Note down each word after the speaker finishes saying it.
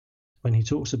when he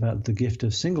talks about the gift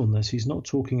of singleness, he's not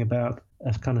talking about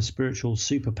a kind of spiritual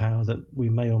superpower that we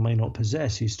may or may not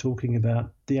possess. He's talking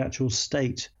about the actual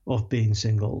state of being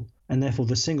single, and therefore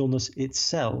the singleness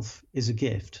itself is a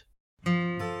gift.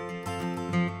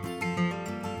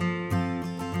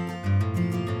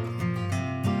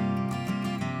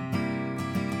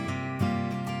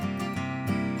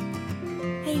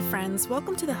 Friends,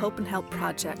 welcome to the Hope and Help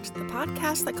Project, the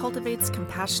podcast that cultivates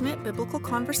compassionate biblical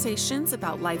conversations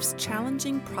about life's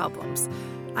challenging problems.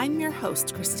 I'm your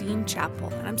host, Christine Chappell,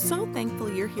 and I'm so thankful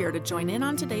you're here to join in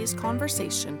on today's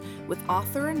conversation with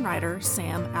author and writer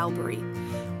Sam Allberry.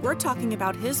 We're talking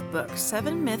about his book,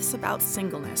 7 Myths About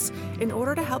Singleness, in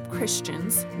order to help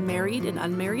Christians, married and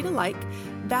unmarried alike,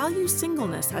 value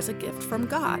singleness as a gift from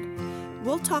God.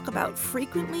 We'll talk about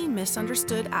frequently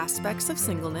misunderstood aspects of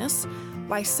singleness,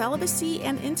 why celibacy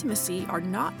and intimacy are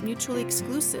not mutually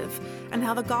exclusive, and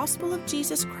how the gospel of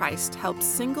Jesus Christ helps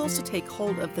singles to take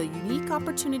hold of the unique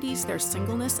opportunities their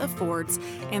singleness affords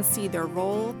and see their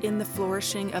role in the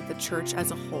flourishing of the church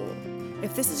as a whole.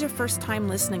 If this is your first time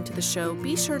listening to the show,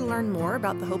 be sure to learn more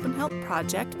about the Hope and Help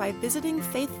Project by visiting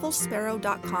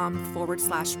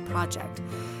faithfulsparrow.com/project.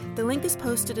 The link is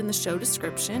posted in the show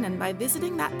description, and by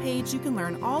visiting that page, you can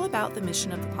learn all about the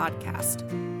mission of the podcast.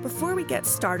 Before we get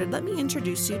started, let me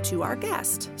introduce you to our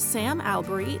guest. Sam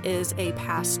Allberry is a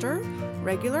pastor,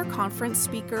 regular conference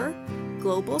speaker,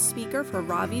 global speaker for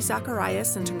Ravi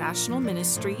Zacharias International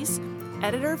Ministries,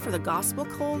 editor for the Gospel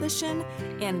Coalition,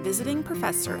 and visiting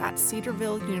professor at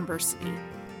Cedarville University.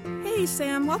 Hey,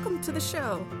 Sam, welcome to the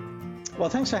show. Well,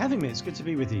 thanks for having me. It's good to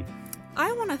be with you.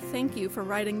 I want to thank you for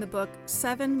writing the book,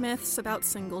 7 Myths About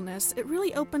Singleness. It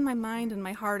really opened my mind and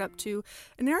my heart up to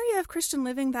an area of Christian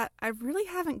living that I really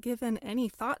haven't given any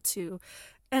thought to.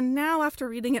 And now, after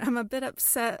reading it, I'm a bit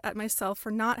upset at myself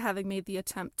for not having made the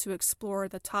attempt to explore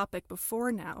the topic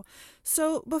before now.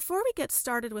 So, before we get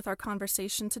started with our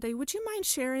conversation today, would you mind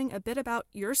sharing a bit about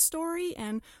your story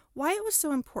and why it was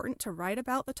so important to write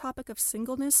about the topic of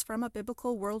singleness from a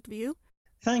biblical worldview?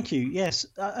 Thank you. Yes,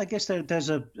 I guess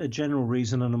there's a general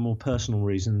reason and a more personal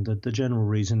reason. The general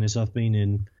reason is I've been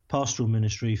in pastoral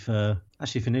ministry for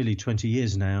nearly 20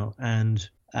 years now, and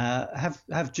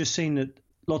have just seen that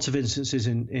lots of instances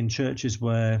in churches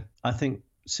where I think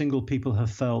single people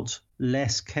have felt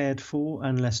less cared for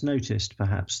and less noticed,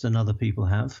 perhaps, than other people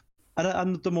have.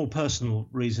 And the more personal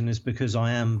reason is because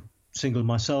I am single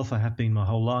myself. I have been my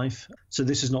whole life. So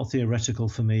this is not theoretical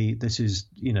for me. This is,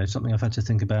 something I've had to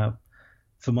think about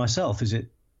for myself. Is it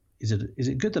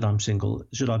good that I'm single?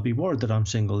 Should I be worried that I'm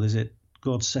single? Is it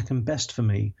God's second best for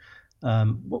me?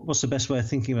 What's the best way of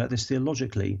thinking about this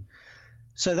theologically?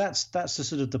 So that's the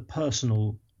sort of the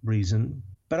personal reason.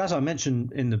 But as I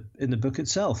mentioned in the book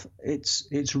itself,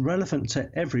 it's relevant to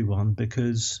everyone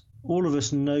because all of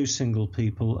us know single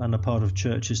people and are part of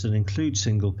churches that include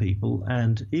single people.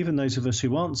 And even those of us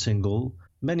who aren't single,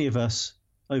 many of us,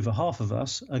 over half of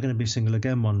us, are going to be single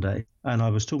again one day. And I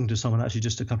was talking to someone actually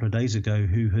just a couple of days ago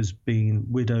who has been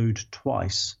widowed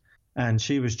twice. And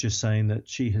she was just saying that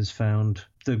she has found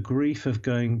the grief of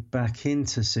going back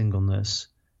into singleness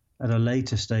at a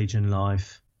later stage in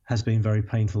life has been very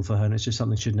painful for her. And it's just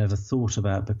something she'd never thought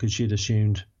about because she'd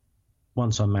assumed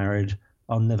once I'm married,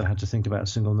 I'll never have to think about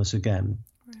singleness again.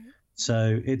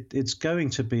 So it's going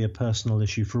to be a personal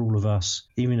issue for all of us,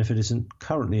 even if it isn't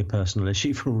currently a personal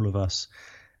issue for all of us.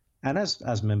 And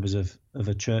as members of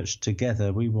a church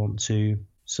together, we want to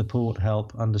support,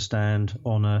 help, understand,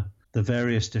 honour the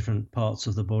various different parts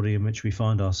of the body in which we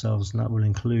find ourselves, and that will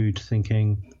include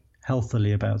thinking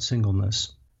healthily about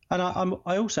singleness. And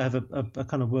I also have a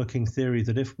kind of working theory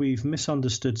that if we've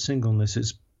misunderstood singleness,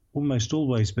 it's almost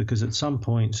always because at some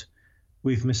point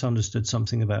we've misunderstood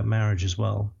something about marriage as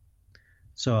well.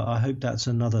 So I hope that's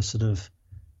another sort of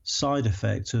side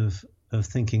effect of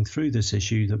thinking through this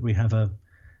issue, that we have a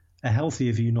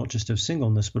healthier view not just of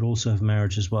singleness but also of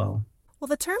marriage as well. Well,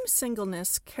 the term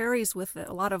singleness carries with it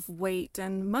a lot of weight,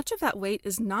 and much of that weight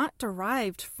is not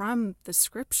derived from the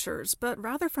scriptures, but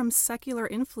rather from secular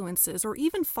influences or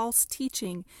even false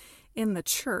teaching in the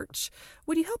church.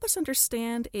 Would you help us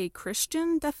understand a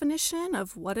Christian definition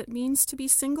of what it means to be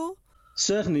single?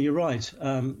 Certainly, you're right.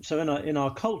 So in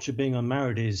our culture, being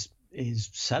unmarried is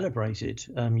celebrated.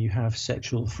 You have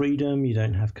sexual freedom, you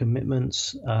don't have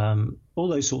commitments, all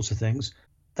those sorts of things.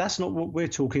 That's not what we're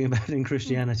talking about in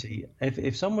Christianity.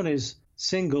 If someone is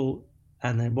single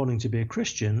and they're wanting to be a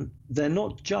Christian, they're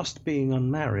not just being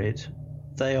unmarried,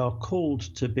 they are called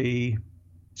to be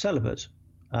celibate.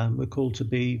 We're called to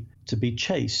be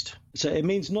chaste. So it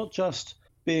means not just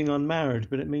being unmarried,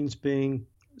 but it means being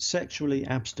sexually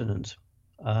abstinent.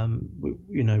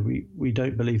 We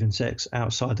don't believe in sex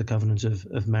outside the covenant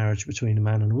of marriage between a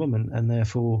man and a woman, and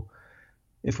therefore,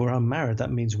 if we're unmarried,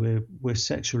 that means we're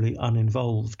sexually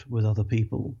uninvolved with other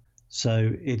people.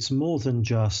 So it's more than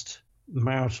just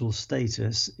marital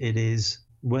status. It is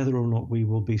whether or not we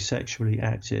will be sexually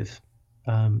active.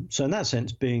 So in that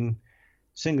sense, being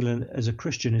single as a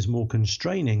Christian is more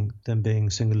constraining than being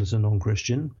single as a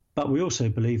non-Christian. But we also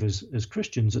believe as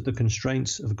Christians that the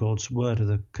constraints of God's word are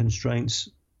the constraints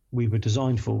we were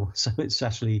designed for. So it's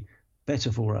actually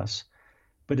better for us.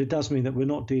 But it does mean that we're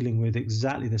not dealing with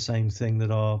exactly the same thing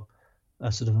that our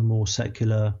sort of a more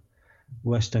secular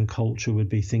Western culture would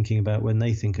be thinking about when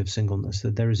they think of singleness,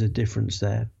 that there is a difference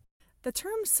there. The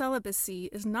term celibacy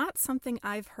is not something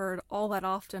I've heard all that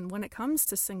often when it comes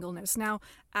to singleness. Now,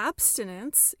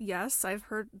 abstinence, yes, I've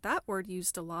heard that word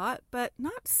used a lot, but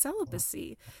not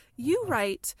celibacy. You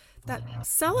write that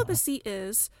celibacy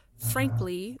is,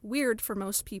 frankly, weird for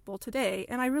most people today,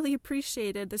 and I really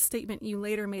appreciated the statement you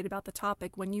later made about the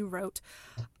topic when you wrote,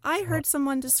 I heard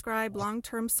someone describe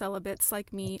long-term celibates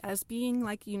like me as being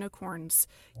like unicorns.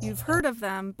 You've heard of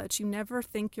them, but you never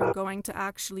think you're going to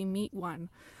actually meet one.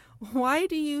 Why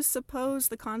do you suppose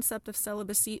the concept of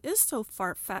celibacy is so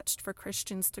far-fetched for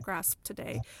Christians to grasp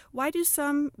today? Why do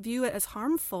some view it as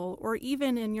harmful or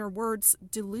even, in your words,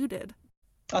 deluded?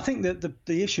 I think that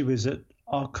the issue is that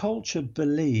our culture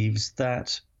believes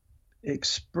that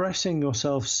expressing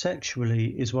yourself sexually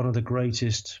is one of the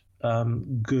greatest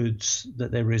goods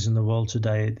that there is in the world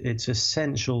today. It's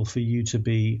essential for you to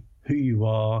be who you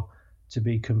are, to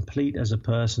be complete as a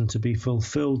person, to be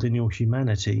fulfilled in your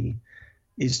humanity,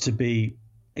 is to be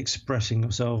expressing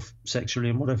yourself sexually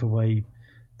in whatever way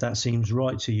that seems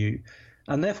right to you.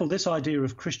 And therefore, this idea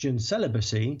of Christian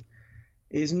celibacy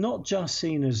is not just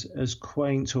seen as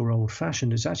quaint or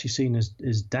old-fashioned. It's actually seen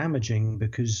as damaging,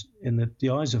 because in the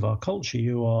eyes of our culture,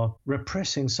 you are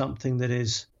repressing something that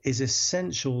is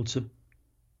essential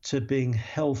to being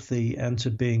healthy and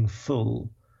to being full.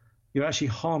 You're actually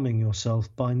harming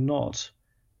yourself by not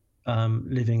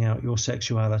living out your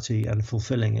sexuality and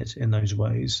fulfilling it in those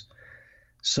ways.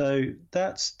 So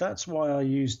that's why I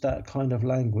used that kind of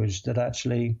language, that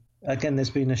actually, again, there's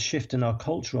been a shift in our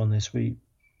culture on this.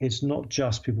 It's not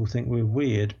just people think we're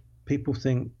weird. People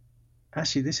think,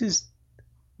 actually, this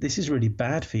is really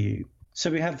bad for you.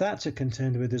 So we have that to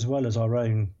contend with, as well as our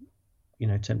own,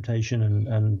 temptation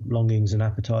and longings and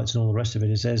appetites and all the rest of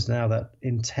it. There's now that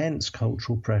intense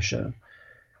cultural pressure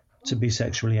to be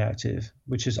sexually active,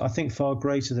 which is, I think, far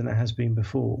greater than it has been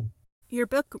before. Your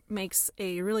book makes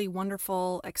a really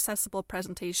wonderful, accessible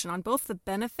presentation on both the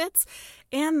benefits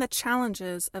and the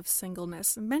challenges of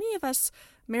singleness. Many of us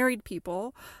married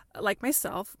people, like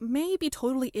myself, may be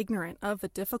totally ignorant of the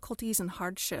difficulties and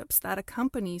hardships that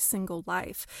accompany single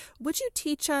life. Would you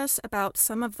teach us about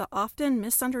some of the often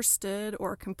misunderstood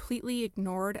or completely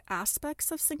ignored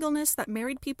aspects of singleness that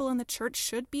married people in the church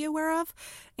should be aware of?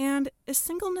 And is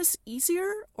singleness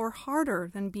easier or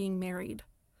harder than being married?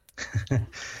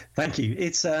 Thank you.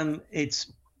 It's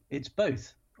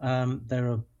both. There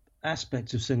are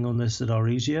aspects of singleness that are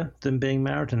easier than being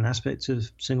married, and aspects of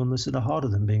singleness that are harder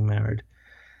than being married.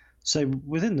 So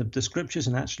within the scriptures,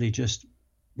 and actually just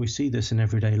we see this in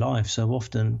everyday life so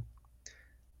often,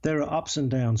 there are ups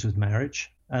and downs with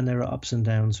marriage, and there are ups and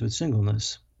downs with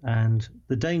singleness. And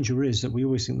the danger is that we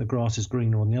always think the grass is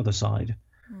greener on the other side.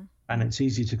 And it's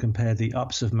easy to compare the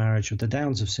ups of marriage with the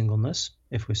downs of singleness.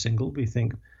 If we're single, we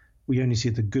think we only see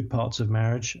the good parts of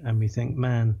marriage, and we think,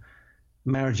 man,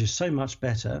 marriage is so much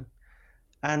better.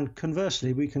 And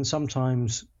conversely, we can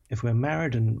sometimes, if we're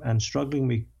married and struggling,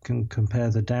 we can compare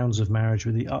the downs of marriage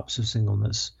with the ups of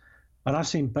singleness. And I've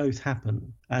seen both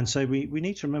happen. And so we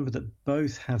need to remember that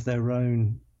both have their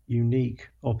own unique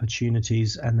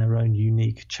opportunities and their own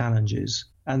unique challenges.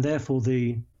 And therefore,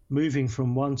 the moving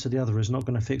from one to the other is not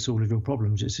going to fix all of your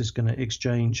problems. It's just going to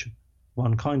exchange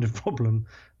one kind of problem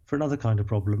for another kind of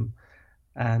problem.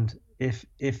 And if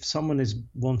someone is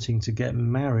wanting to get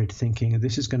married thinking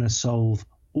this is going to solve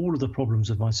all of the problems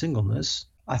of my singleness,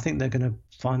 I think they're going to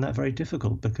find that very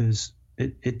difficult, because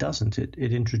it doesn't.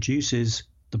 It introduces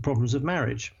the problems of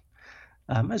marriage,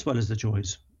 as well as the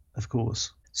joys, of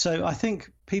course. So I think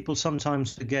people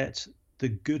sometimes forget the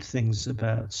good things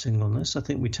about singleness. I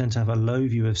think we tend to have a low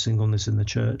view of singleness in the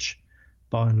church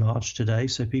by and large today.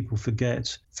 So people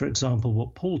forget, for example,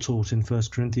 what Paul taught in 1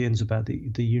 Corinthians about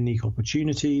the unique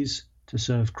opportunities to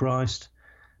serve Christ,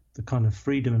 the kind of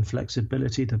freedom and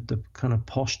flexibility, the kind of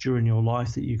posture in your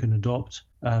life that you can adopt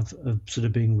of sort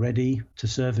of being ready to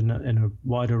serve in a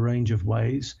wider range of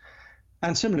ways.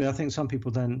 And similarly, I think some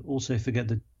people then also forget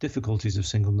the difficulties of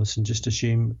singleness and just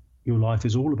assume your life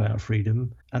is all about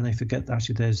freedom, and they forget that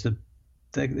actually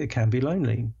it can be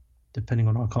lonely, depending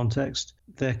on our context.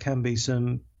 There can be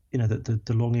some, the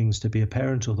longings to be a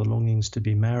parent or the longings to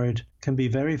be married can be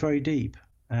very, very deep,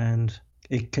 and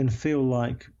it can feel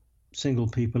like single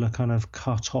people are kind of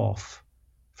cut off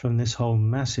from this whole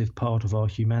massive part of our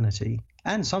humanity,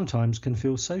 and sometimes can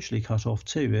feel socially cut off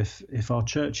too. If our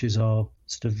churches are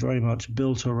sort of very much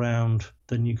built around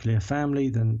the nuclear family,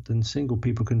 then single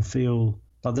people can feel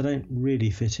like they don't really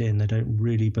fit in, they don't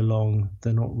really belong,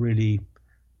 they're not really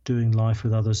doing life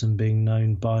with others and being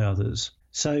known by others.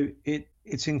 So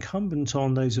it's incumbent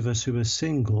on those of us who are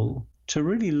single to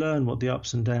really learn what the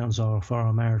ups and downs are for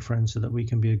our married friends so that we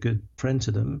can be a good friend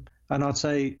to them. And I'd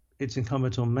say it's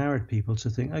incumbent on married people to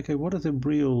think, okay, what are the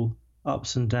real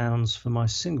ups and downs for my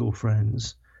single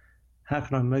friends? How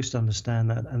can I most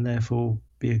understand that and therefore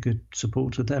be a good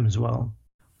support to them as well?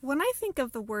 When I think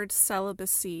of the word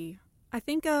celibacy, I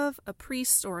think of a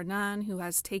priest or a nun who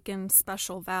has taken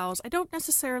special vows. I don't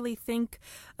necessarily think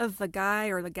of the guy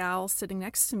or the gal sitting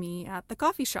next to me at the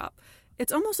coffee shop.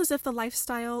 It's almost as if the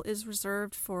lifestyle is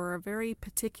reserved for a very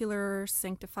particular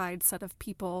sanctified set of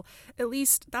people. At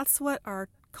least that's what our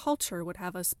culture would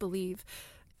have us believe.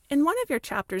 In one of your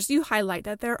chapters, you highlight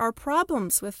that there are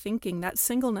problems with thinking that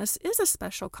singleness is a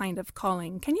special kind of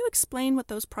calling. Can you explain what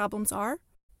those problems are?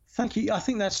 Thank you. I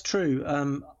think that's true.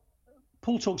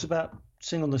 Paul talks about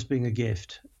singleness being a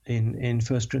gift in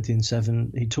 1 Corinthians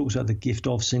 7. He talks about the gift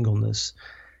of singleness.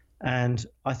 And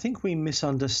I think we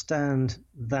misunderstand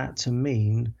that to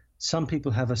mean some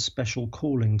people have a special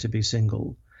calling to be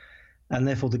single. And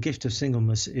therefore, the gift of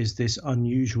singleness is this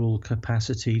unusual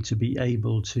capacity to be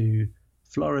able to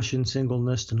flourish in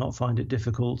singleness, to not find it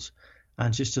difficult,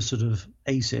 and just to sort of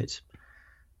ace it.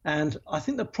 And I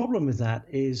think the problem with that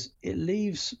is it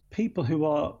leaves people who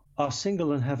are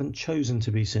single and haven't chosen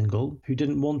to be single, who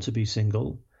didn't want to be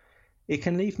single, it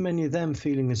can leave many of them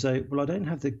feeling as though, well, I don't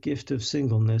have the gift of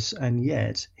singleness, and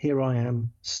yet here I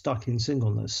am stuck in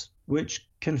singleness, which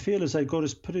can feel as though God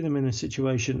is putting them in a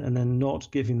situation and then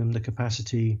not giving them the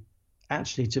capacity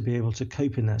actually to be able to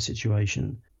cope in that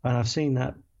situation. And I've seen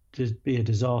that be a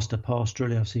disaster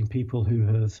pastorally. I've seen people who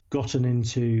have gotten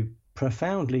into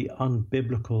profoundly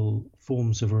unbiblical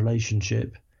forms of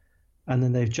relationship, and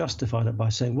then they've justified it by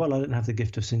saying, well, I don't have the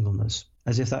gift of singleness,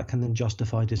 as if that can then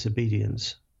justify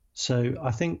disobedience. So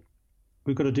I think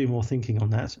we've got to do more thinking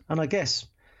on that. And I guess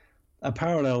a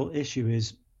parallel issue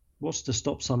is what's to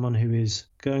stop someone who is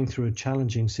going through a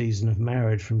challenging season of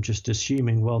marriage from just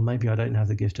assuming, well, maybe I don't have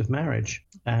the gift of marriage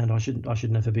and I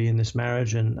should never be in this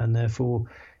marriage. And therefore,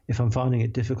 if I'm finding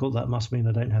it difficult, that must mean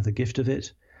I don't have the gift of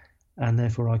it. And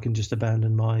therefore, I can just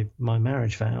abandon my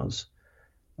marriage vows.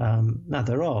 Now,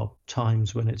 there are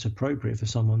times when it's appropriate for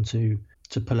someone to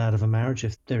pull out of a marriage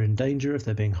if they're in danger, if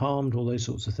they're being harmed, all those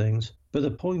sorts of things. But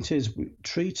the point is,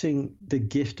 treating the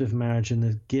gift of marriage and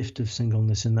the gift of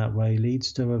singleness in that way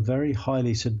leads to a very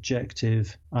highly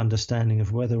subjective understanding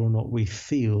of whether or not we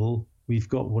feel we've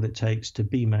got what it takes to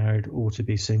be married or to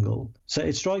be single. So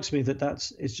it strikes me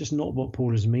that it's just not what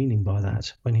Paul is meaning by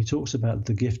that. When he talks about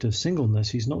the gift of singleness,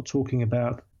 he's not talking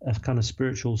about a kind of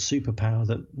spiritual superpower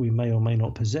that we may or may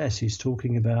not possess. He's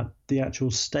talking about the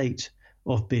actual state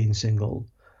of being single,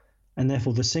 and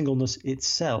therefore the singleness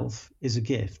itself is a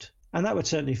gift. And that would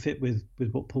certainly fit with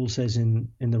what Paul says in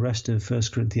the rest of 1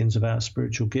 Corinthians about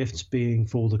spiritual gifts being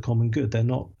for the common good. They're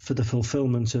not for the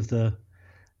fulfillment of the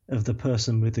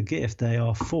person with the gift. They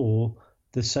are for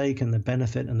the sake and the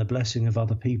benefit and the blessing of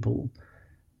other people.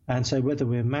 And so whether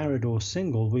we're married or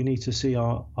single, we need to see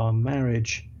our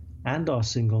marriage and our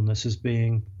singleness as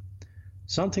being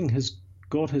something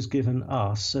God has given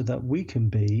us so that we can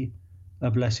be a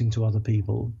blessing to other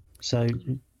people. So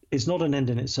it's not an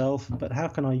end in itself, but how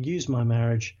can I use my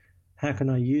marriage? How can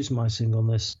I use my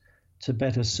singleness to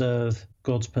better serve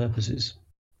God's purposes?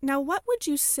 Now, what would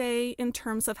you say in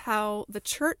terms of how the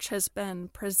church has been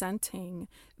presenting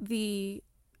the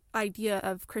idea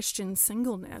of Christian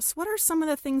singleness? What are some of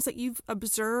the things that you've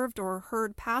observed or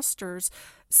heard pastors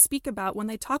speak about when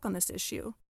they talk on this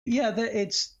issue? Yeah,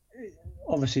 it's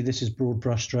obviously this is broad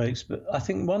brushstrokes, but I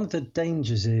think one of the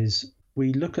dangers is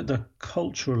we look at the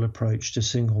cultural approach to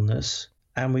singleness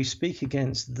and we speak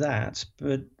against that,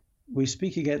 but we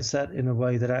speak against that in a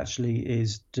way that actually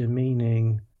is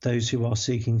demeaning those who are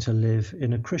seeking to live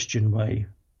in a Christian way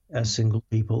as single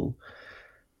people.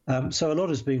 So a lot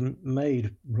has been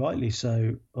made, rightly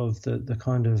so, of the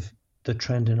kind of the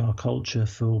trend in our culture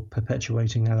for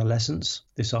perpetuating adolescence,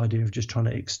 this idea of just trying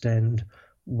to extend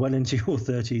well into your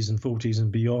 30s and 40s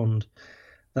and beyond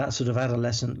that sort of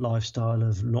adolescent lifestyle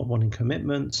of not wanting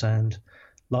commitments and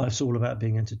life's all about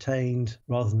being entertained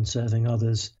rather than serving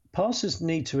others. Pastors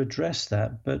need to address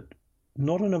that, but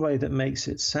not in a way that makes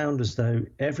it sound as though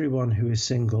everyone who is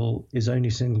single is only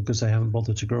single because they haven't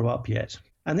bothered to grow up yet.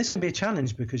 And this can be a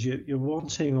challenge because you're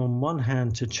wanting, on one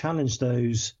hand, to challenge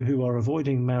those who are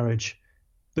avoiding marriage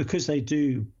because they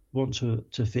do want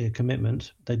to fear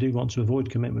commitment. They do want to avoid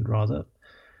commitment, rather.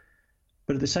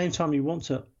 But at the same time, you want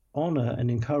to honour and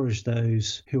encourage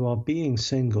those who are being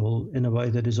single in a way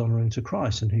that is honouring to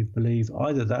Christ and who believe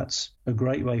either that's a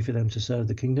great way for them to serve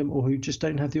the kingdom or who just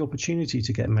don't have the opportunity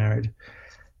to get married.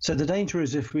 So the danger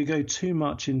is if we go too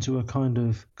much into a kind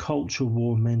of culture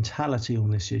war mentality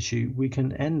on this issue, we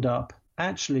can end up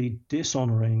actually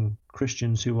dishonouring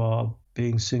Christians who are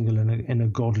being single in a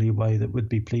godly way that would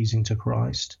be pleasing to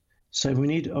Christ. So we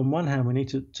need, on one hand, we need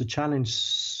to challenge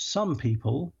some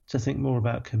people to think more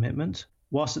about commitment,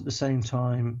 whilst at the same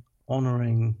time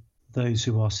honouring those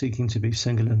who are seeking to be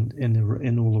single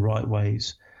in all the right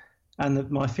ways. And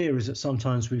my fear is that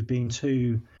sometimes we've been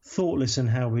too thoughtless in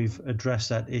how we've addressed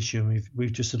that issue, and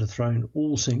we've just sort of thrown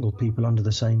all single people under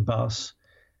the same bus,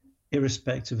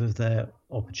 irrespective of their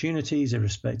opportunities,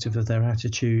 irrespective of their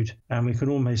attitude, and we can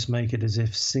almost make it as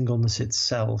if singleness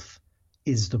itself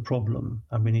is the problem,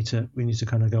 and we need to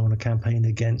kind of go on a campaign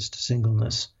against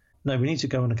singleness. No, we need to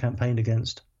go on a campaign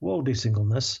against worldly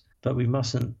singleness, but we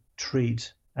mustn't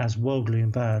treat as worldly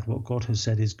and bad what God has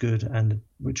said is good and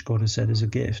which God has said is a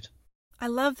gift. I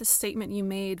love the statement you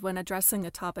made when addressing the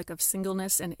topic of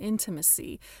singleness and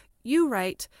intimacy. You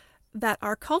write that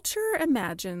our culture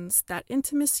imagines that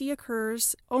intimacy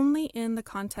occurs only in the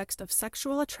context of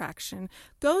sexual attraction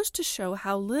goes to show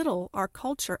how little our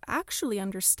culture actually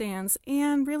understands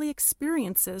and really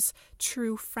experiences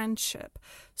true friendship.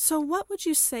 So what would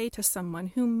you say to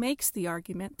someone who makes the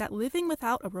argument that living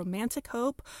without a romantic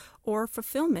hope or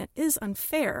fulfillment is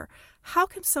unfair? How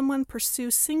can someone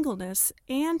pursue singleness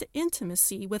and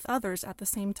intimacy with others at the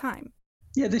same time?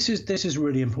 Yeah, this is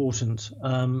really important.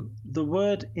 The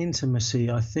word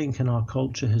intimacy, I think, in our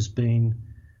culture has been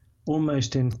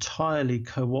almost entirely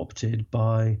co-opted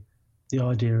by the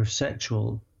idea of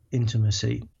sexual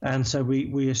intimacy. And so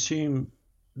we assume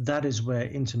that is where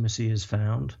intimacy is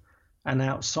found. And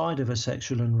outside of a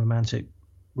sexual and romantic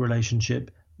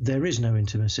relationship, there is no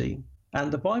intimacy.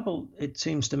 And the Bible, it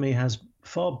seems to me, has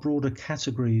far broader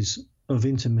categories of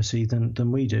intimacy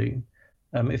than we do.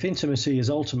 If intimacy is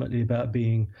ultimately about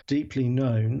being deeply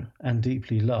known and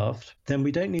deeply loved, then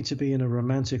we don't need to be in a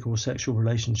romantic or sexual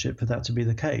relationship for that to be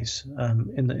the case.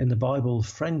 In the Bible,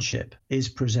 friendship is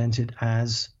presented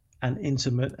as an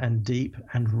intimate and deep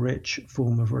and rich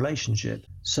form of relationship.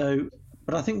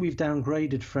 But I think we've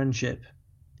downgraded friendship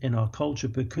in our culture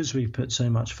because we've put so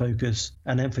much focus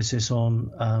and emphasis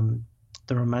on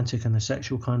the romantic and the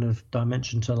sexual kind of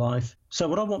dimension to life. So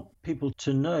what I want people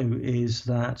to know is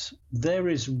that there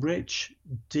is rich,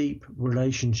 deep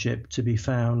relationship to be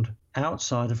found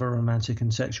outside of a romantic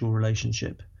and sexual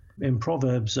relationship. In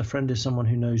Proverbs, a friend is someone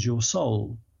who knows your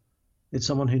soul. It's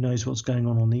someone who knows what's going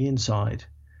on the inside.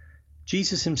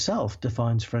 Jesus himself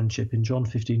defines friendship in John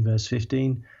 15, verse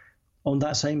 15. On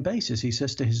that same basis, he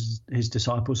says to his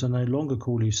disciples, I no longer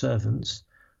call you servants,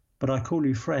 but I call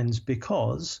you friends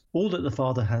because all that the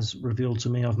Father has revealed to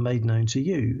me I've made known to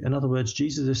you. In other words,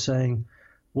 Jesus is saying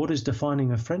what is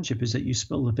defining a friendship is that you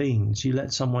spill the beans, you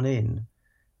let someone in,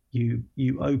 you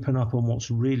open up on what's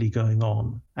really going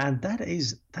on. And that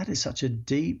is such a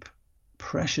deep,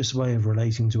 precious way of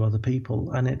relating to other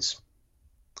people. And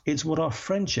it's what our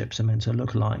friendships are meant to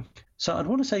look like. So I'd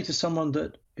want to say to someone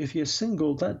that if you're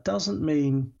single, that doesn't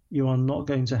mean you are not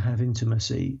going to have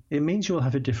intimacy. It means you'll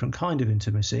have a different kind of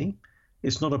intimacy.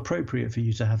 It's not appropriate for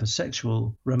you to have a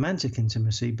sexual, romantic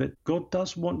intimacy, but God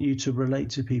does want you to relate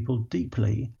to people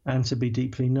deeply and to be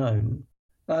deeply known.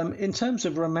 In terms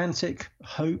of romantic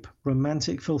hope,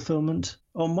 romantic fulfillment,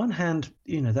 on one hand,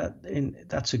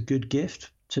 that's a good gift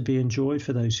to be enjoyed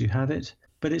for those who have it,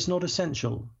 but it's not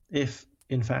essential if,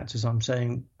 in fact, as I'm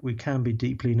saying, we can be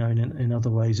deeply known in other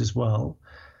ways as well.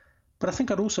 But I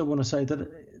think I'd also want to say that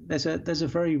there's a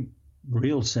very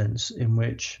real sense in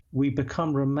which we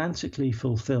become romantically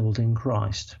fulfilled in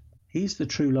Christ. He's the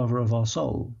true lover of our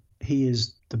soul. He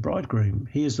is the bridegroom.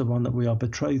 He is the one that we are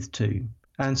betrothed to.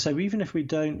 And so even if we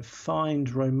don't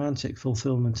find romantic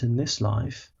fulfillment in this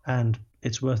life, and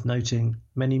it's worth noting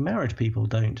many married people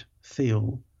don't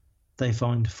feel they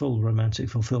find full romantic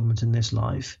fulfillment in this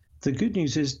life, the good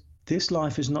news is this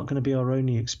life is not going to be our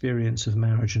only experience of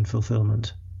marriage and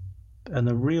fulfillment. And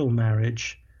the real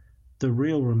marriage, the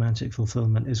real romantic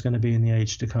fulfillment is going to be in the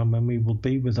age to come when we will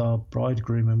be with our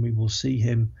bridegroom and we will see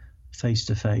him face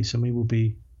to face and we will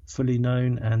be fully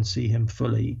known and see him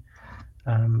fully.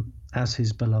 as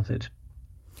his beloved.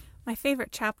 My favorite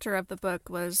chapter of the book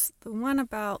was the one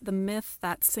about the myth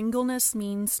that singleness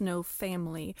means no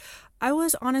family. I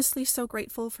was honestly so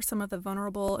grateful for some of the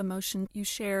vulnerable emotion you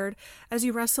shared as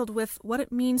you wrestled with what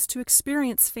it means to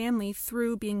experience family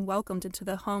through being welcomed into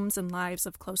the homes and lives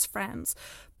of close friends.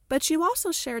 But you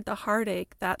also shared the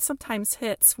heartache that sometimes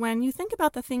hits when you think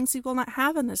about the things you will not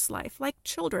have in this life, like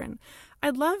children.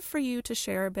 I'd love for you to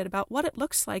share a bit about what it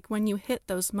looks like when you hit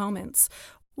those moments.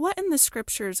 What in the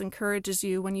scriptures encourages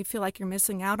you when you feel like you're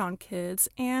missing out on kids?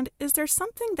 And is there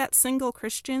something that single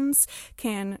Christians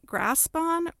can grasp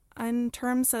on in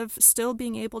terms of still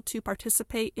being able to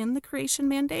participate in the creation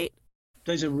mandate?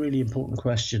 Those are really important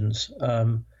questions.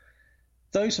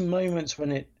 Those moments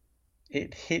when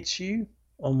it hits you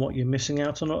on what you're missing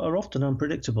out on are often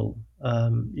unpredictable.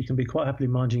 You can be quite happily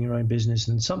minding your own business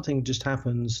and something just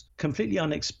happens completely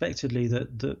unexpectedly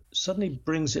that suddenly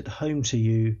brings it home to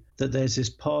you that there's this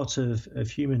part of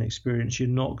human experience you're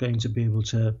not going to be able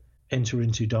to enter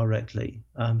into directly.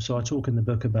 So I talk in the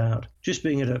book about just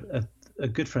being at a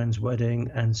good friend's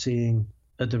wedding and seeing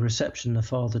at the reception the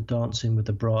father dancing with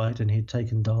the bride, and he'd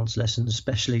taken dance lessons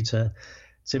especially to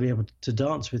be able to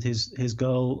dance with his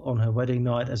girl on her wedding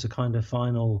night as a kind of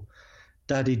final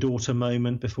daddy-daughter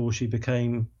moment before she was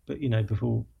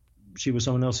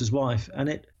someone else's wife.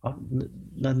 And I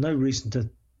had no reason to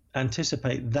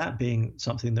anticipate that being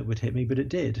something that would hit me, but it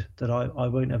did, that I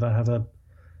won't ever have a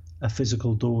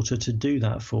physical daughter to do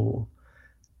that for.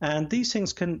 And these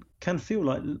things can feel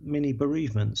like mini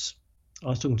bereavements. I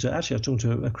was talking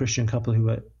to a Christian couple who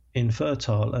were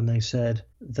infertile, and they said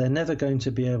they're never going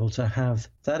to be able to have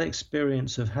that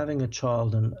experience of having a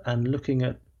child and looking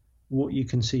at what you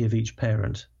can see of each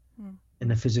parent in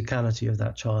the physicality of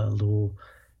that child, or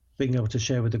being able to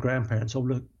share with the grandparents, oh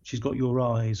look, she's got your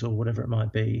eyes, or whatever it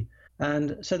might be.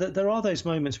 And so that there are those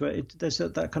moments where there's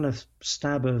that kind of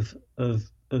stab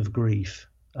of grief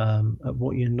at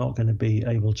what you're not going to be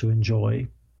able to enjoy.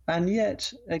 And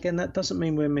yet again, that doesn't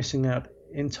mean we're missing out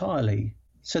entirely.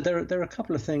 So there are a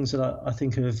couple of things that I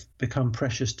think have become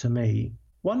precious to me.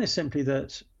 One is simply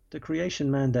that the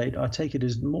creation mandate, I take it,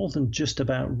 is more than just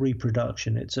about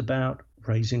reproduction. It's about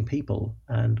raising people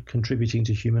and contributing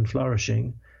to human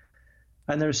flourishing.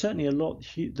 And there is certainly a lot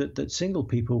that single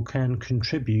people can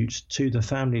contribute to the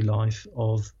family life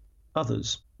of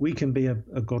others. We can be a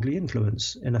godly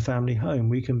influence in a family home.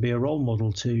 We can be a role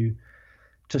model to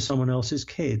someone else's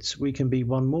kids. We can be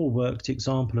one more worked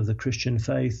example of the Christian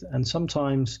faith, and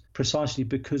sometimes precisely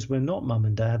because we're not mum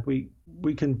and dad, we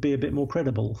can be a bit more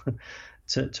credible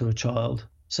to a child.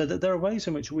 So that there are ways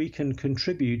in which we can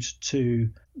contribute to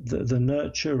the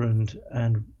nurture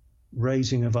and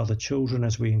raising of other children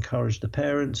as we encourage the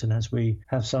parents and as we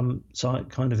have some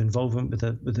kind of involvement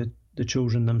with the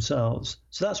children themselves.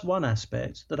 So that's one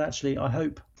aspect that actually I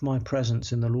hope my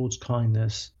presence in the Lord's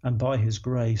kindness and by his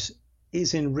grace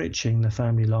is enriching the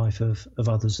family life of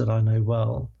others that I know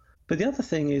well. But the other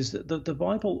thing is that the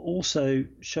Bible also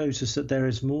shows us that there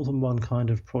is more than one kind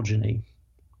of progeny.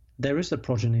 There is the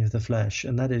progeny of the flesh,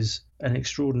 and that is an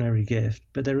extraordinary gift.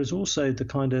 But there is also the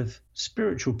kind of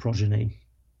spiritual progeny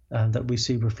that we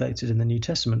see reflected in the New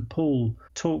Testament. Paul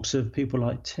talks of people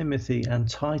like Timothy and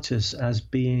Titus as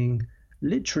being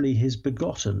literally his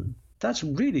begotten. That's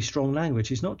really strong language.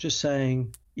 He's not just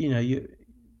saying,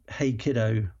 hey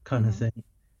kiddo kind of thing.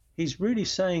 He's really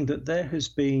saying that there has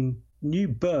been new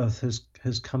birth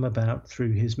has come about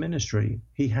through his ministry.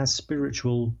 He has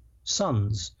spiritual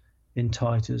sons in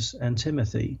Titus and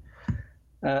Timothy.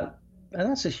 And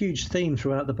that's a huge theme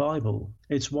throughout the Bible.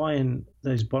 It's why in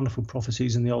those wonderful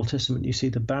prophecies in the Old Testament you see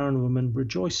the barren woman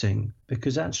rejoicing,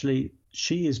 because actually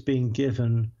she is being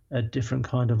given a different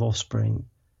kind of offspring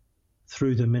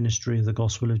through the ministry of the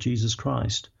gospel of Jesus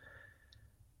Christ.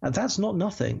 And that's not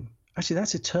nothing. Actually,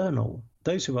 that's eternal.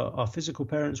 Those who are physical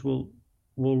parents will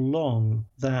long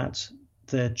that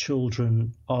their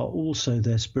children are also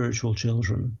their spiritual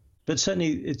children. But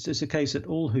certainly it's a case that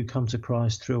all who come to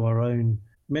Christ through our own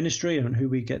ministry and who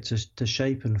we get to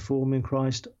shape and form in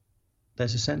Christ,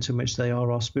 there's a sense in which they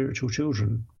are our spiritual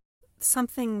children.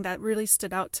 Something that really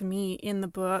stood out to me in the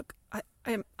book,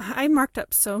 I marked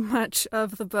up so much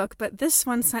of the book, but this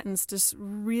one sentence just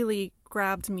really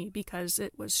grabbed me because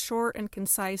it was short and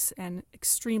concise and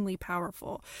extremely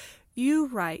powerful. You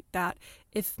write that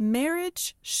if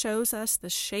marriage shows us the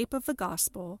shape of the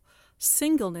gospel,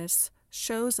 singleness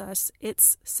shows us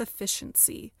its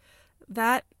sufficiency.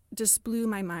 That just blew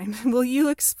my mind. Will you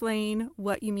explain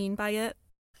what you mean by it?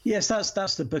 Yes,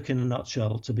 that's the book in a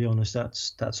nutshell, to be honest.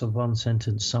 That's a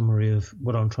one-sentence summary of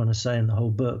what I'm trying to say in the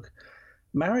whole book.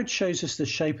 Marriage shows us the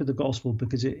shape of the gospel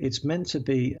because it's meant to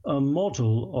be a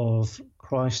model of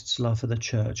Christ's love for the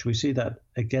church. We see that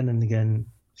again and again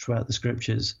throughout the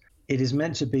scriptures. It is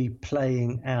meant to be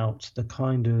playing out the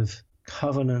kind of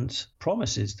covenant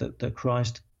promises that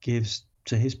Christ gives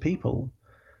to his people.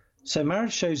 So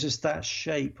marriage shows us that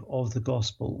shape of the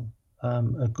gospel,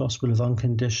 a gospel of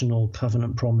unconditional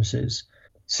covenant promises.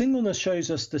 Singleness shows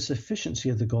us the sufficiency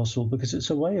of the gospel because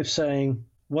it's a way of saying,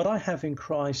 what I have in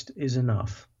Christ is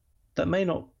enough. That may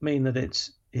not mean that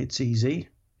it's easy.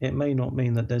 It may not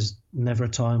mean that there's never a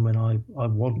time when I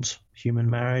want human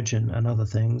marriage and other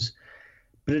things.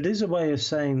 But it is a way of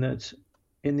saying that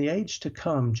in the age to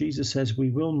come, Jesus says we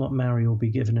will not marry or be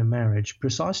given in marriage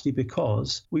precisely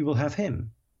because we will have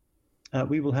him.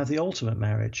 We will have the ultimate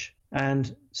marriage.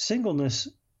 And singleness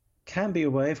can be a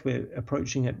way, if we're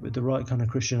approaching it with the right kind of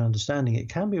Christian understanding, it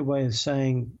can be a way of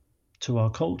saying to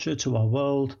our culture, to our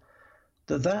world,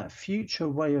 that future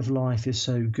way of life is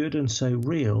so good and so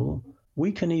real,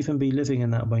 we can even be living in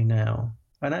that way now.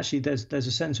 And actually, there's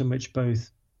a sense in which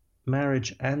both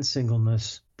marriage and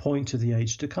singleness point to the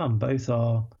age to come. Both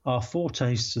are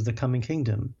foretastes of the coming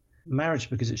kingdom. Marriage,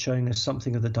 because it's showing us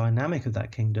something of the dynamic of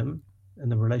that kingdom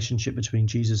and the relationship between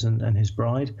Jesus and his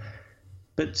bride.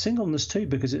 But singleness too,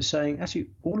 because it's saying, actually,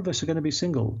 all of us are going to be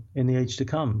single in the age to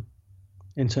come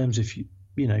in terms of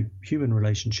human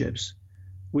relationships.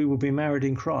 We will be married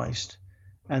in Christ,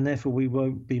 and therefore we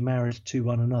won't be married to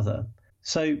one another.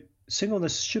 So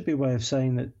singleness should be a way of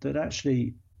saying that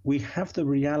actually we have the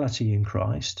reality in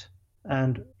Christ,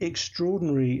 and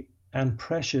extraordinary and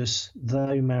precious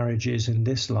though marriage is in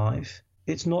this life,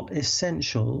 it's not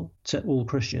essential to all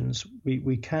Christians.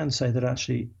 We can say that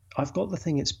actually I've got the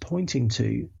thing it's pointing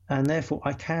to, and therefore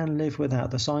I can live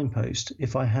without the signpost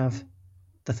if I have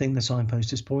the thing the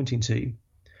signpost is pointing to.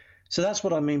 So that's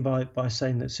what I mean by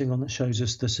saying that singleness shows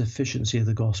us the sufficiency of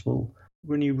the gospel.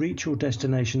 When you reach your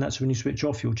destination, that's when you switch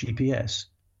off your GPS.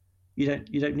 You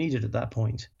don't need it at that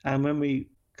point. And when we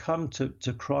come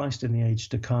to Christ in the age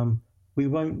to come, we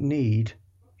won't need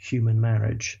human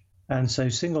marriage. And so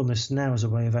singleness now is a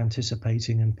way of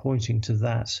anticipating and pointing to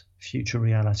that future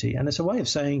reality. And it's a way of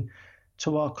saying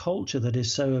to our culture that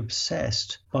is so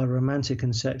obsessed by romantic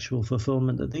and sexual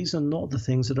fulfillment that these are not the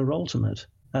things that are ultimate.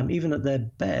 Even at their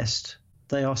best,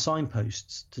 they are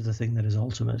signposts to the thing that is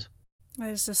ultimate. That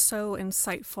is just so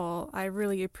insightful. I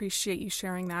really appreciate you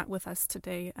sharing that with us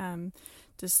today.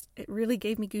 It really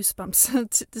gave me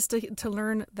goosebumps to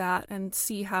learn that and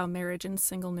see how marriage and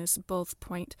singleness both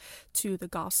point to the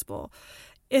gospel.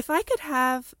 If I could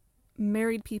have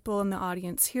married people in the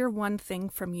audience hear one thing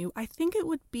from you, I think it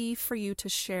would be for you to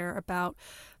share about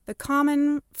the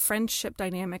common friendship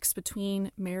dynamics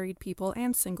between married people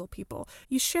and single people.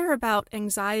 You share about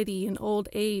anxiety in old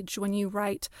age when you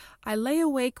write, I lay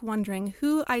awake wondering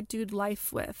who I'd do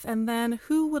life with, and then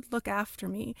who would look after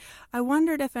me. I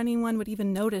wondered if anyone would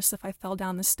even notice if I fell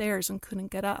down the stairs and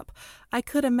couldn't get up. I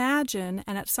could imagine,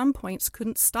 and at some points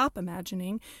couldn't stop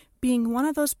imagining, being one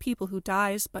of those people who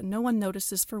dies but no one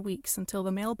notices for weeks until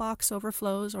the mailbox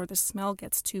overflows or the smell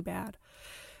gets too bad.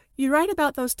 You write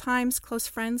about those times close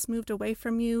friends moved away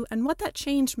from you and what that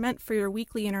change meant for your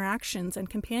weekly interactions and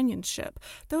companionship.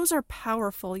 Those are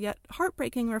powerful yet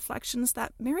heartbreaking reflections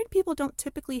that married people don't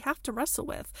typically have to wrestle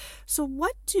with. So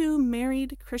what do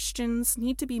married Christians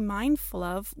need to be mindful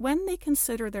of when they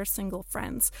consider their single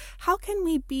friends? How can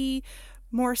we be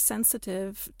more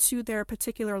sensitive to their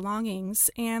particular longings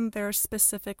and their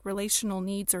specific relational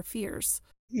needs or fears?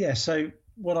 Yeah, so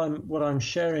what I'm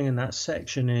sharing in that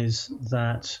section is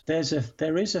that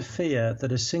there is a fear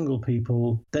that as single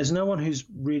people, there's no one who's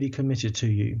really committed to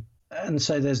you. And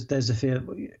so there's a fear,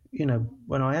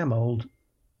 when I am old,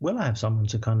 will I have someone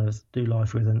to kind of do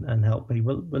life with and help me?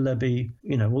 Will there be,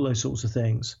 all those sorts of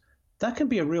things? That can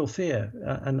be a real fear.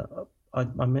 And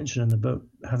I mentioned in the book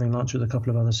having lunch with a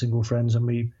couple of other single friends, and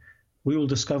we all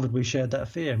discovered we shared that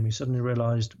fear, and we suddenly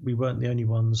realized we weren't the only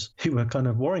ones who were kind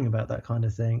of worrying about that kind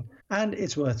of thing. And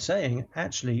it's worth saying,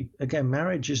 actually, again,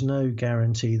 marriage is no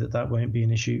guarantee that won't be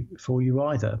an issue for you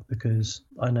either, because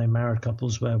I know married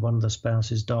couples where one of the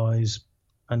spouses dies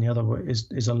and the other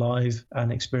is alive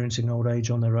and experiencing old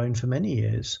age on their own for many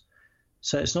years.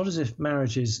 So it's not as if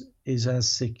marriage is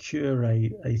as secure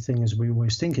a thing as we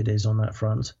always think it is on that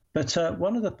front. But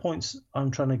one of the points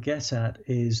I'm trying to get at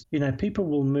is, people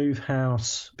will move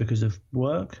house because of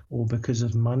work or because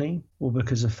of money or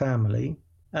because of family.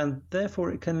 And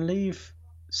therefore it can leave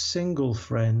single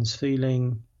friends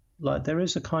feeling like there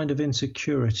is a kind of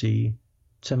insecurity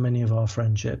to many of our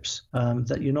friendships,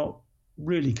 that you're not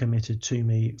really committed to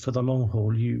me for the long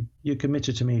haul. You're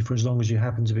committed to me for as long as you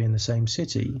happen to be in the same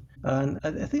city. And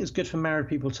I think it's good for married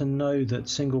people to know that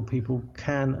single people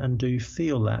can and do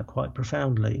feel that quite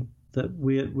profoundly, that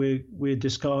we're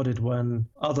discarded when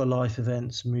other life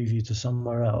events move you to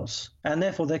somewhere else. And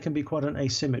therefore there can be quite an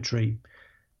asymmetry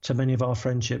to many of our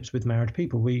friendships with married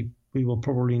people. We will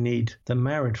probably need the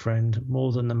married friend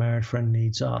more than the married friend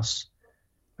needs us,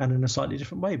 and in a slightly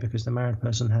different way, because the married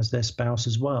person has their spouse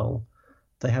as well.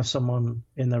 They have someone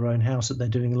in their own house that they're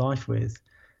doing life with.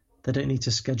 They don't need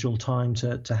to schedule time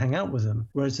to hang out with them,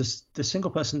 whereas the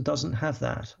single person doesn't have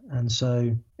that. And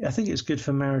so I think it's good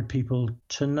for married people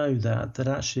to know that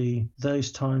actually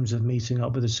those times of meeting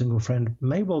up with a single friend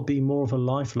may well be more of a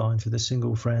lifeline for the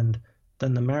single friend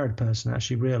than the married person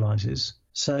actually realizes.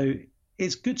 So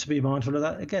it's good to be mindful of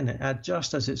that. Again,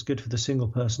 just as it's good for the single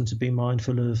person to be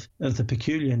mindful of the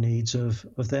peculiar needs of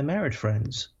their married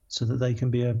friends, so that they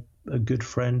can be a good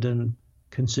friend and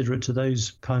considerate to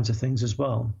those kinds of things as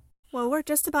well. Well, we're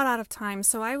just about out of time,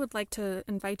 so I would like to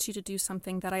invite you to do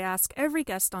something that I ask every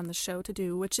guest on the show to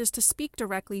do, which is to speak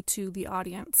directly to the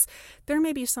audience. There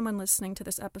may be someone listening to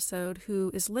this episode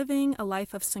who is living a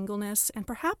life of singleness and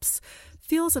perhaps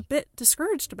feels a bit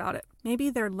discouraged about it. Maybe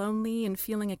they're lonely and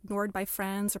feeling ignored by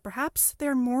friends, or perhaps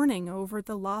they're mourning over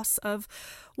the loss of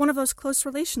one of those close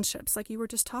relationships like you were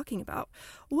just talking about.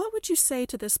 What would you say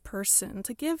to this person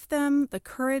to give them the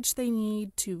courage they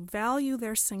need to value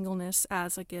their singleness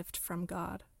as a gift from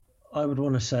God? I would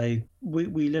want to say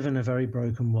we live in a very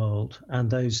broken world, and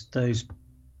those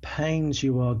pains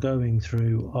you are going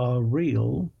through are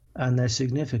real and they're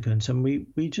significant, and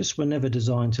we just were never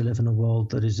designed to live in a world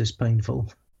that is this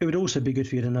painful. It would also be good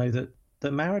for you to know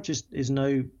that marriage is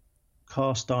no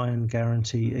cast iron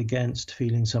guarantee against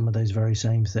feeling some of those very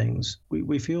same things.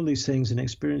 We feel these things and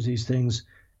experience these things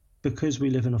because we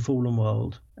live in a fallen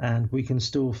world, and we can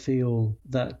still feel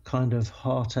that kind of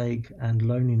heartache and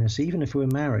loneliness even if we're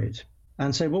married.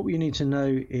 And so what we need to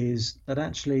know is that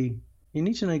actually you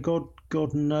need to know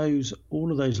God knows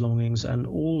all of those longings and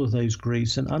all of those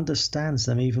griefs and understands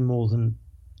them even more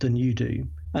than you do,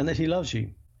 and that he loves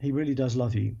you. He really does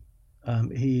love you.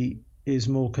 He is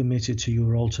more committed to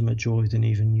your ultimate joy than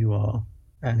even you are.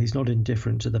 And he's not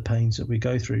indifferent to the pains that we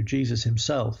go through. Jesus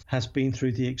himself has been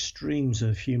through the extremes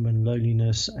of human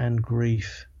loneliness and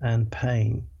grief and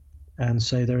pain. And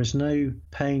so there is no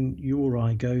pain you or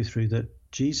I go through that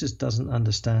Jesus doesn't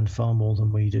understand far more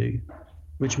than we do,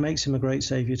 which makes him a great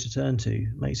saviour to turn to,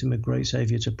 makes him a great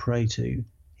saviour to pray to.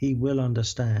 He will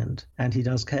understand, and he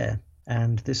does care.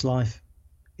 And this life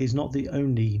is not the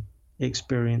only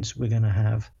experience we're going to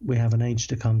have. We have an age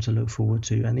to come to look forward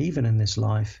to. And even in this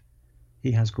life,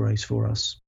 he has grace for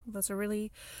us. Those are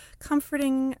really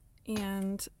comforting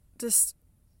and just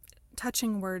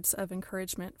touching words of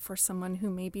encouragement for someone who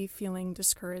may be feeling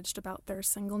discouraged about their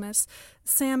singleness.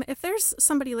 Sam, if there's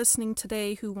somebody listening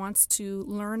today who wants to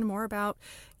learn more about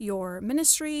your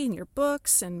ministry and your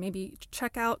books and maybe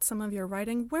check out some of your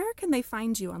writing, where can they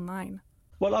find you online?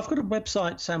 Well, I've got a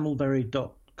website,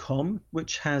 samuelberry.com,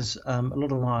 which has a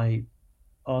lot of my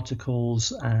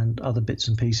articles and other bits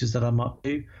and pieces that I might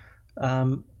do.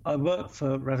 I work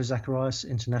for Ravi Zacharias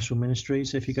International Ministry,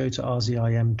 so if you go to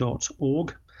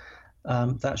rzim.org,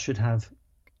 that should have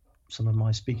some of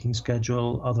my speaking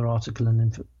schedule, other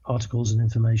articles and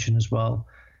information as well.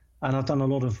 And I've done a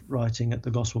lot of writing at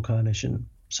the Gospel Coalition.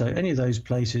 So any of those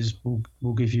places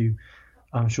will give you,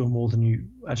 I'm sure, more than you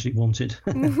actually wanted.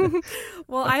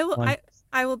 Well,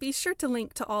 I will be sure to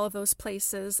link to all of those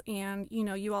places. And,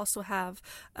 you also have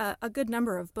a good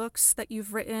number of books that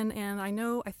you've written. And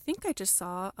I think I just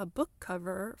saw a book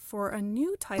cover for a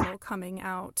new title coming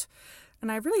out.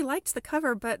 And I really liked the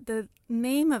cover, but the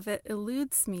name of it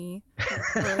eludes me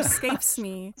or escapes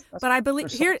me. But I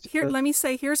believe here. Let me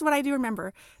say, here's what I do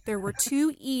remember: there were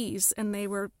two E's, and they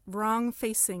were wrong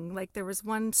facing. Like there was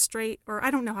one straight, or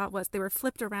I don't know how it was. They were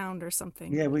flipped around or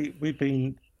something. Yeah, we've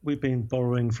been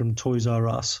borrowing from Toys R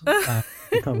Us the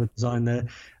cover design there.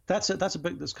 That's a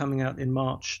book that's coming out in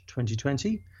March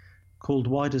 2020, called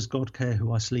 "Why Does God Care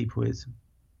Who I Sleep With?"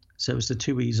 So it was the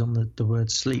two E's on the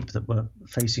word sleep that were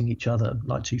facing each other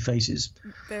like two faces.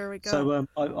 There we go. So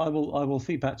I will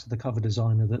feed back to the cover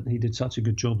designer that he did such a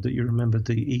good job that you remembered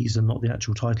the E's and not the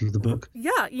actual title of the book.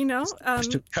 Yeah,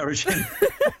 Just to encourage him.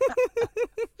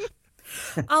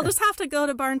 I'll just have to go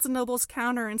to Barnes & Noble's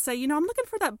counter and say, I'm looking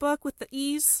for that book with the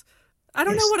E's. I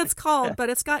don't know what it's called,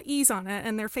 but it's got E's on it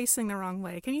and they're facing the wrong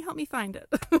way. Can you help me find it?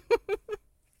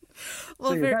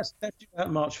 Well, so that's due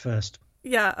out March 1st.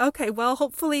 Yeah. Okay. Well,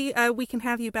 hopefully we can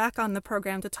have you back on the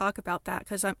program to talk about that,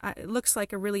 because it looks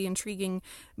like a really intriguing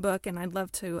book, and I'd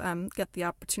love to get the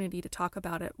opportunity to talk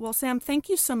about it. Well, Sam, thank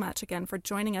you so much again for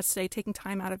joining us today, taking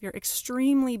time out of your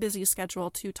extremely busy schedule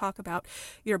to talk about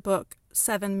your book,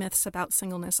 7 Myths About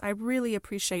Singleness. I really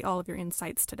appreciate all of your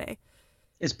insights today.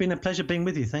 It's been a pleasure being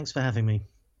with you. Thanks for having me.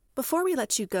 Before we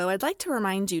let you go, I'd like to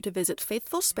remind you to visit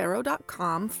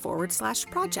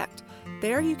faithfulsparrow.com/project.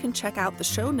 There you can check out the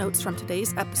show notes from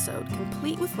today's episode,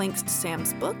 complete with links to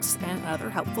Sam's books and other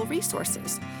helpful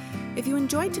resources. If you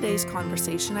enjoyed today's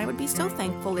conversation, I would be so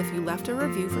thankful if you left a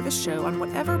review for the show on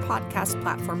whatever podcast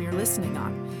platform you're listening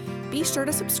on. Be sure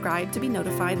to subscribe to be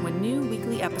notified when new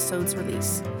weekly episodes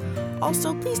release.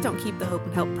 Also, please don't keep the Hope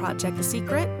and Help Project a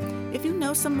secret. If you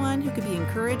know someone who could be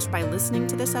encouraged by listening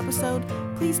to this episode,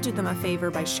 please do them a favor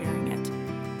by sharing it.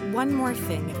 One more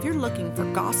thing, if you're looking for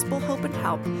gospel hope and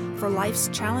help for life's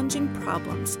challenging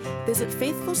problems, visit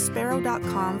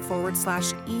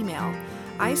faithfulsparrow.com/email.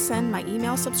 I send my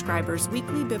email subscribers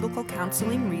weekly biblical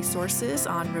counseling resources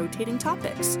on rotating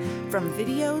topics. From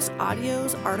videos,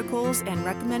 audios, articles, and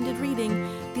recommended reading,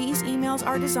 these emails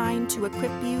are designed to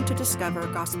equip you to discover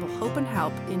gospel hope and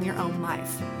help in your own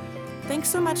life. Thanks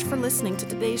so much for listening to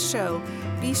today's show.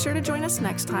 Be sure to join us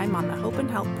next time on the Hope and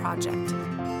Help Project.